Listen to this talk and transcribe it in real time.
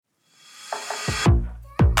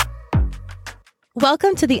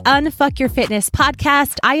Welcome to the Unfuck Your Fitness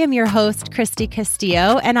podcast. I am your host, Christy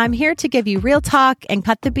Castillo, and I'm here to give you real talk and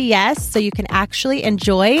cut the BS so you can actually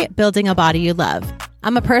enjoy building a body you love.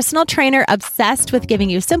 I'm a personal trainer obsessed with giving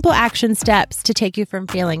you simple action steps to take you from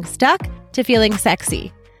feeling stuck to feeling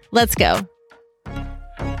sexy. Let's go.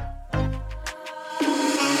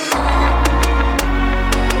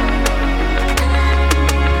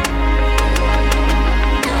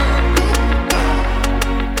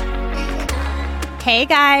 Hey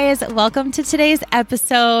guys, welcome to today's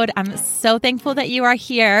episode. I'm so thankful that you are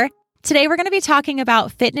here. Today we're going to be talking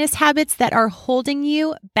about fitness habits that are holding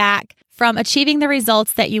you back from achieving the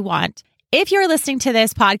results that you want. If you're listening to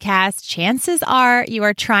this podcast, chances are you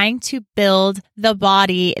are trying to build the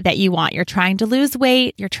body that you want. You're trying to lose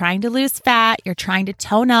weight, you're trying to lose fat, you're trying to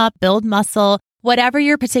tone up, build muscle. Whatever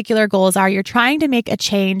your particular goals are, you're trying to make a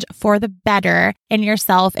change for the better in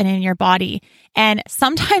yourself and in your body. And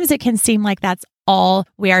sometimes it can seem like that's all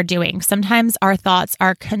we are doing. Sometimes our thoughts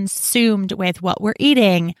are consumed with what we're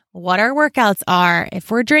eating, what our workouts are, if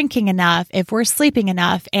we're drinking enough, if we're sleeping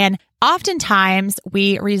enough. And oftentimes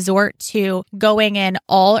we resort to going in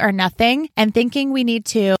all or nothing and thinking we need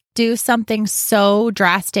to do something so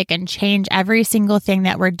drastic and change every single thing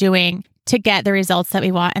that we're doing to get the results that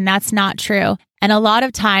we want. And that's not true. And a lot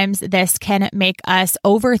of times this can make us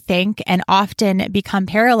overthink and often become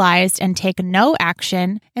paralyzed and take no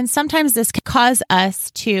action. And sometimes this can cause us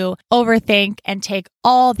to overthink and take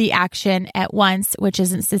all the action at once, which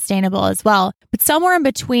isn't sustainable as well. But somewhere in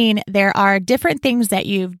between, there are different things that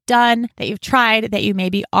you've done, that you've tried, that you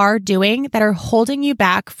maybe are doing that are holding you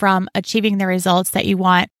back from achieving the results that you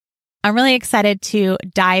want. I'm really excited to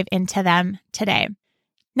dive into them today.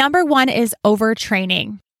 Number one is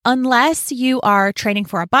overtraining. Unless you are training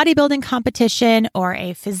for a bodybuilding competition or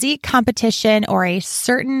a physique competition or a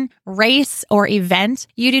certain race or event,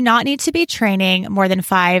 you do not need to be training more than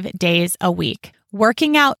 5 days a week.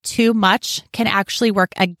 Working out too much can actually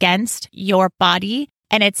work against your body,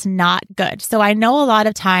 and it's not good. So I know a lot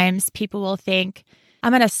of times people will think,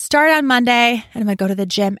 I'm going to start on Monday and I'm going to go to the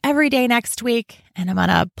gym every day next week and I'm going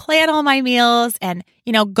to plan all my meals and,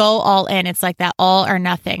 go all in. It's like that all or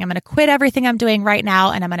nothing. I'm going to quit everything I'm doing right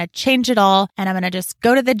now and I'm going to change it all and I'm going to just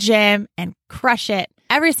go to the gym and crush it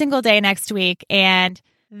every single day next week. And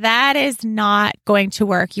that is not going to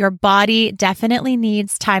work. Your body definitely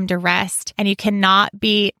needs time to rest and you cannot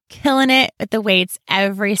be killing it with the weights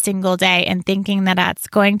every single day and thinking that that's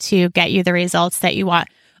going to get you the results that you want.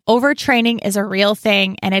 Overtraining is a real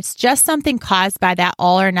thing, and it's just something caused by that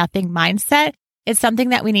all or nothing mindset. It's something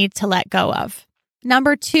that we need to let go of.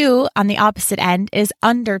 Number two, on the opposite end, is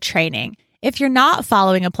undertraining. If you're not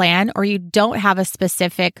following a plan or you don't have a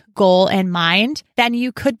specific goal in mind, then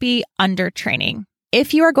you could be undertraining.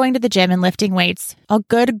 If you are going to the gym and lifting weights, a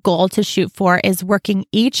good goal to shoot for is working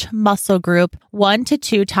each muscle group 1 to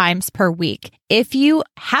 2 times per week. If you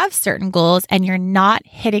have certain goals and you're not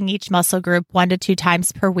hitting each muscle group 1 to 2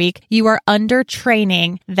 times per week, you are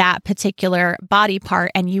undertraining that particular body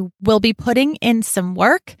part and you will be putting in some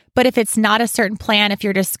work. But if it's not a certain plan, if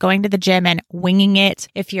you're just going to the gym and winging it,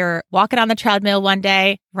 if you're walking on the treadmill one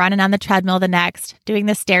day, running on the treadmill the next, doing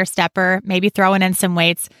the stair stepper, maybe throwing in some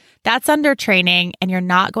weights, that's undertraining and you're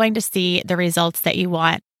not going to see the results that you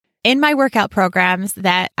want. In my workout programs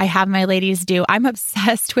that I have my ladies do, I'm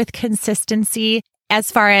obsessed with consistency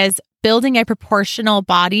as far as building a proportional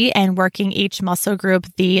body and working each muscle group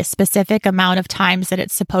the specific amount of times that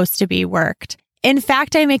it's supposed to be worked. In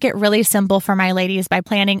fact, I make it really simple for my ladies by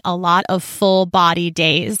planning a lot of full body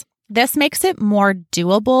days. This makes it more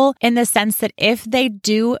doable in the sense that if they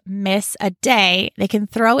do miss a day, they can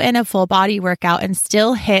throw in a full body workout and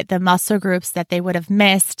still hit the muscle groups that they would have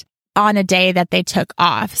missed on a day that they took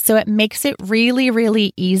off. So it makes it really,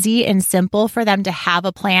 really easy and simple for them to have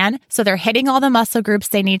a plan. So they're hitting all the muscle groups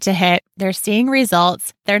they need to hit. They're seeing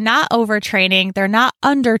results. They're not overtraining. They're not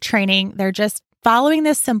undertraining. They're just following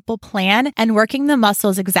this simple plan and working the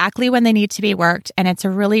muscles exactly when they need to be worked. And it's a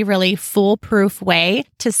really, really foolproof way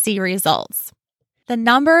to see results. The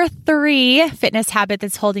number 3 fitness habit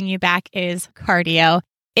that's holding you back is cardio.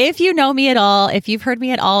 If you know me at all, if you've heard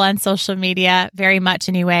me at all on social media, very much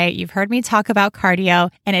anyway, you've heard me talk about cardio,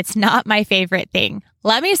 and it's not my favorite thing.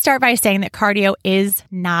 Let me start by saying that cardio is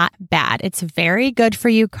not bad. It's very good for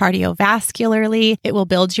you cardiovascularly. It will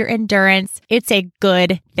build your endurance. It's a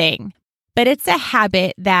good thing. But it's a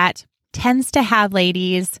habit that tends to have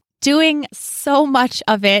ladies doing so much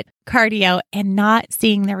of it, cardio, and not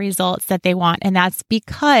seeing the results that they want. And that's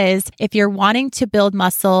because if you're wanting to build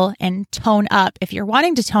muscle and tone up, if you're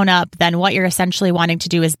wanting to tone up, then what you're essentially wanting to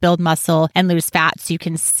do is build muscle and lose fat so you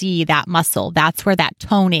can see that muscle. That's where that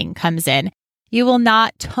toning comes in. You will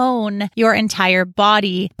not tone your entire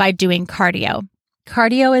body by doing cardio.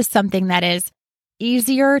 Cardio is something that is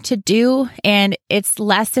easier to do, and it's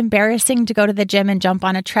less embarrassing to go to the gym and jump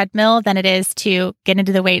on a treadmill than it is to get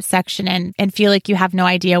into the weight section and feel like you have no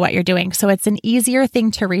idea what you're doing. So it's an easier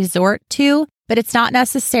thing to resort to, but it's not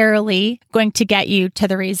necessarily going to get you to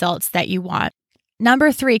the results that you want.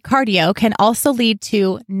 Number 3, cardio can also lead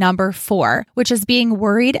to number 4, which is being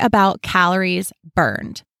worried about calories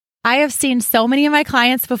burned. I have seen so many of my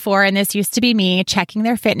clients before, and this used to be me, checking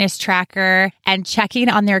their fitness tracker and checking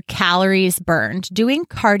on their calories burned. Doing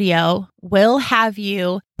cardio will have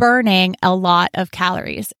you burning a lot of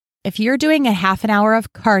calories. If you're doing a half an hour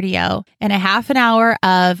of cardio and a half an hour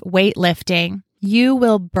of weightlifting, you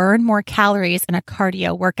will burn more calories in a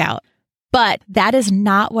cardio workout. But that is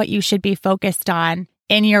not what you should be focused on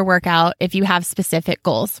in your workout if you have specific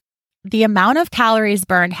goals. The amount of calories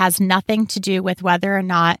burned has nothing to do with whether or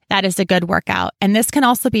not that is a good workout. And this can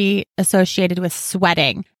also be associated with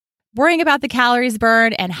sweating. Worrying about the calories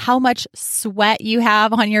burned and how much sweat you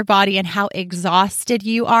have on your body and how exhausted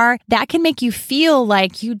you are, that can make you feel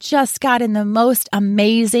like you just got in the most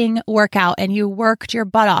amazing workout and you worked your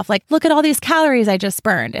butt off. Like, look at all these calories I just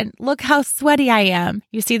burned and look how sweaty I am.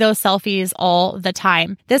 You see those selfies all the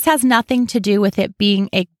time. This has nothing to do with it being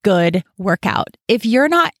a good workout. If you're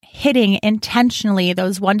not hitting intentionally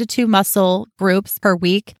those 1 to 2 muscle groups per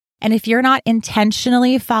week, and if you're not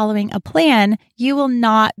intentionally following a plan, you will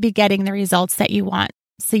not be getting the results that you want.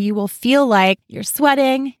 So you will feel like you're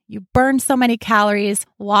sweating, you burn so many calories.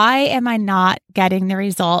 Why am I not getting the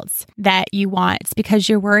results that you want? It's because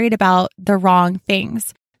you're worried about the wrong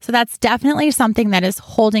things. So that's definitely something that is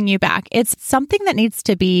holding you back. It's something that needs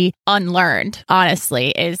to be unlearned,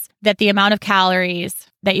 honestly, is that the amount of calories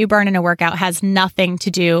that you burn in a workout has nothing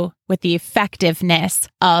to do with the effectiveness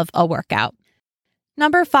of a workout.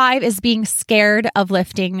 Number 5 is being scared of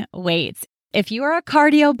lifting weights. If you are a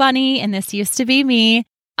cardio bunny, and this used to be me,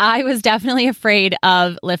 I was definitely afraid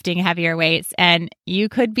of lifting heavier weights, and you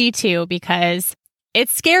could be too, because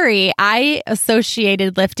it's scary. I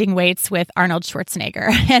associated lifting weights with Arnold Schwarzenegger,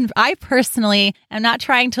 and I personally am not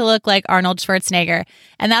trying to look like Arnold Schwarzenegger.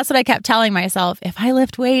 And that's what I kept telling myself. If I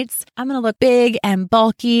lift weights, I'm going to look big and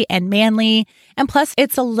bulky and manly. And plus,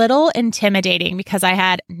 it's a little intimidating because I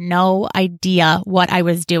had no idea what I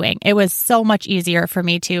was doing. It was so much easier for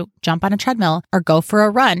me to jump on a treadmill or go for a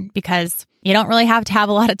run because you don't really have to have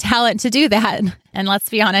a lot of talent to do that. And let's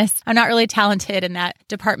be honest, I'm not really talented in that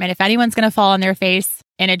department. If anyone's going to fall on their face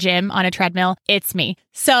in a gym on a treadmill, it's me.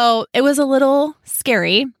 So it was a little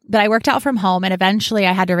scary, but I worked out from home, and eventually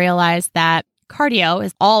I had to realize that cardio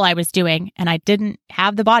is all I was doing, and I didn't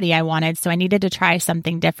have the body I wanted, so I needed to try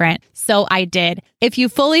something different. So I did. If you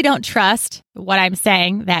fully don't trust what I'm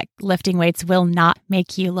saying, that lifting weights will not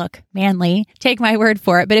make you look manly, take my word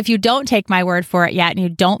for it. But if you don't take my word for it yet and you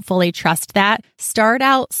don't fully trust that, start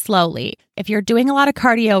out slowly. If you're doing a lot of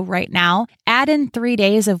cardio right now, add in 3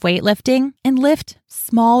 days of weightlifting and lift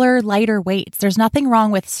smaller, lighter weights. There's nothing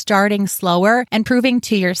wrong with starting slower and proving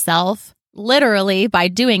to yourself, literally by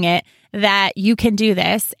doing it, that you can do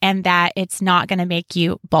this and that it's not going to make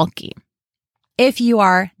you bulky. If you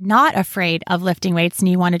are not afraid of lifting weights and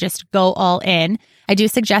you want to just go all in, I do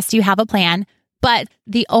suggest you have a plan. But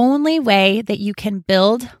the only way that you can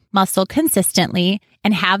build muscle consistently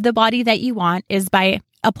and have the body that you want is by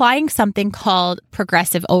applying something called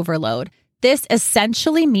progressive overload. This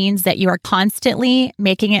essentially means that you are constantly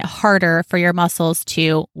making it harder for your muscles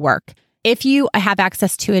to work. If you have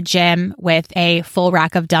access to a gym with a full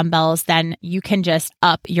rack of dumbbells, then you can just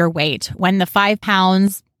up your weight. When the 5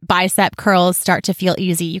 pounds bicep curls start to feel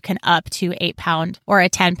easy, you can up to 8 pound or a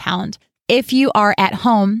 10 pound. If you are at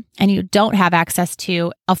home and you don't have access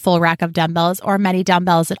to a full rack of dumbbells or many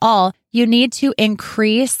dumbbells at all, you need to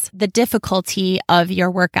increase the difficulty of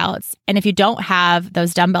your workouts. And if you don't have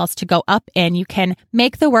those dumbbells to go up in, you can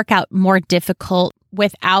make the workout more difficult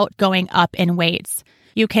without going up in weights.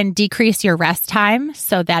 You can decrease your rest time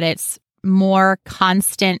so that it's more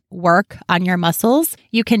constant work on your muscles.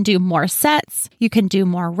 You can do more sets. You can do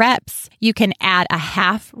more reps. You can add a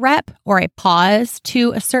half rep or a pause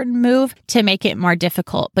to a certain move to make it more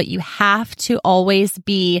difficult, but you have to always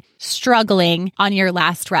be struggling on your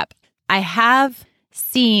last rep. I have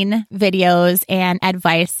seen videos and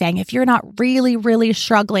advice saying if you're not really, really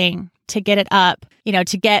struggling to get it up,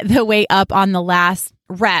 to get the weight up on the last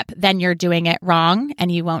rep, then you're doing it wrong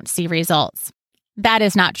and you won't see results. That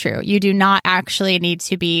is not true. You do not actually need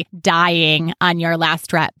to be dying on your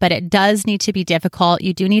last rep, but it does need to be difficult.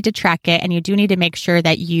 You do need to track it, and you do need to make sure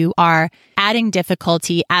that you are adding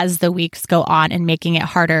difficulty as the weeks go on and making it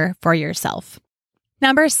harder for yourself.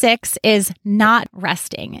 Number 6 is not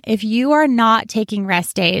resting. If you are not taking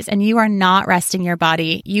rest days and you are not resting your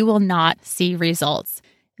body, you will not see results.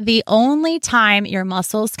 The only time your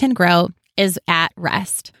muscles can grow is at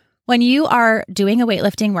rest. When you are doing a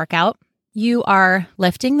weightlifting workout, you are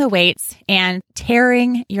lifting the weights and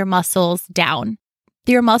tearing your muscles down.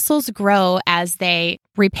 Your muscles grow as they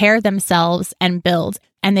repair themselves and build,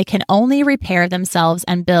 and they can only repair themselves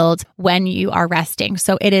and build when you are resting.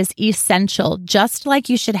 So it is essential. Just like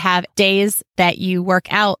you should have days that you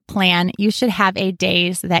work out plan, you should have a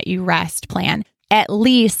days that you rest plan, at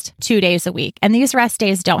least 2 days a week. And these rest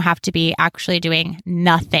days don't have to be actually doing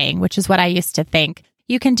nothing, which is what I used to think.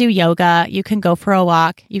 You can do yoga, you can go for a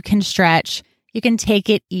walk, you can stretch, you can take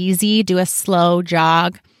it easy, do a slow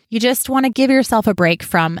jog. You just want to give yourself a break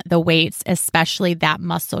from the weights, especially that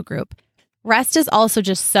muscle group. Rest is also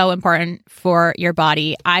just so important for your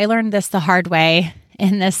body. I learned this the hard way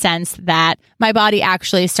in the sense that my body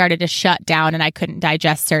actually started to shut down and I couldn't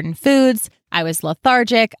digest certain foods. I was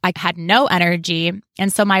lethargic. I had no energy.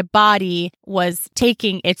 And so my body was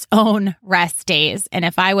taking its own rest days. And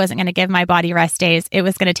if I wasn't going to give my body rest days, it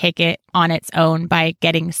was going to take it on its own by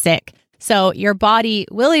getting sick. So your body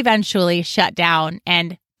will eventually shut down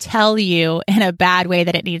and tell you in a bad way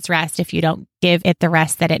that it needs rest if you don't give it the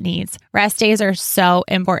rest that it needs. Rest days are so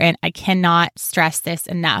important. I cannot stress this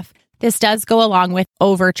enough. This does go along with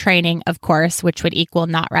overtraining, of course, which would equal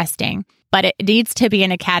not resting, but it needs to be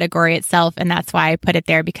in a category itself. And that's why I put it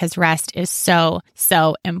there, because rest is so,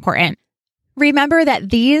 so important. Remember that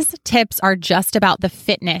these tips are just about the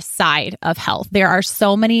fitness side of health. There are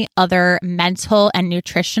so many other mental and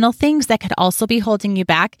nutritional things that could also be holding you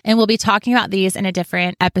back, and we'll be talking about these in a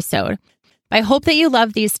different episode. I hope that you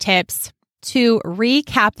love these tips. To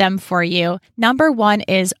recap them for you, number 1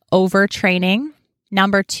 is overtraining.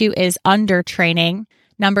 Number 2 is undertraining.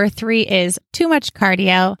 Number 3 is too much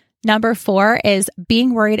cardio. Number 4 is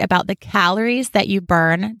being worried about the calories that you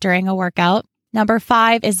burn during a workout. Number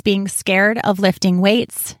 5 is being scared of lifting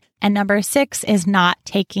weights. And number 6 is not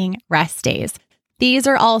taking rest days. These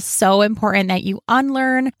are all so important that you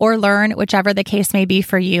unlearn or learn, whichever the case may be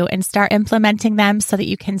for you, and start implementing them so that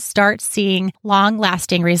you can start seeing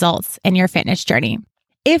long-lasting results in your fitness journey.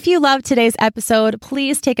 If you loved today's episode,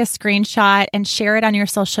 please take a screenshot and share it on your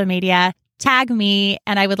social media. Tag me,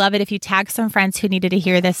 and I would love it if you tag some friends who needed to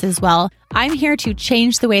hear this as well. I'm here to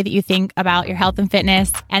change the way that you think about your health and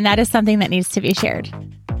fitness, and that is something that needs to be shared.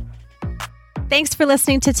 Thanks for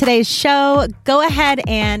listening to today's show. Go ahead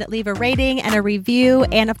and leave a rating and a review,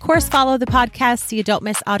 and of course, follow the podcast so you don't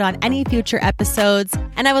miss out on any future episodes.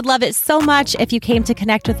 And I would love it so much if you came to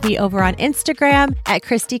connect with me over on Instagram at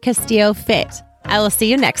Christy Castillo Fit. I will see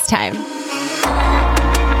you next time.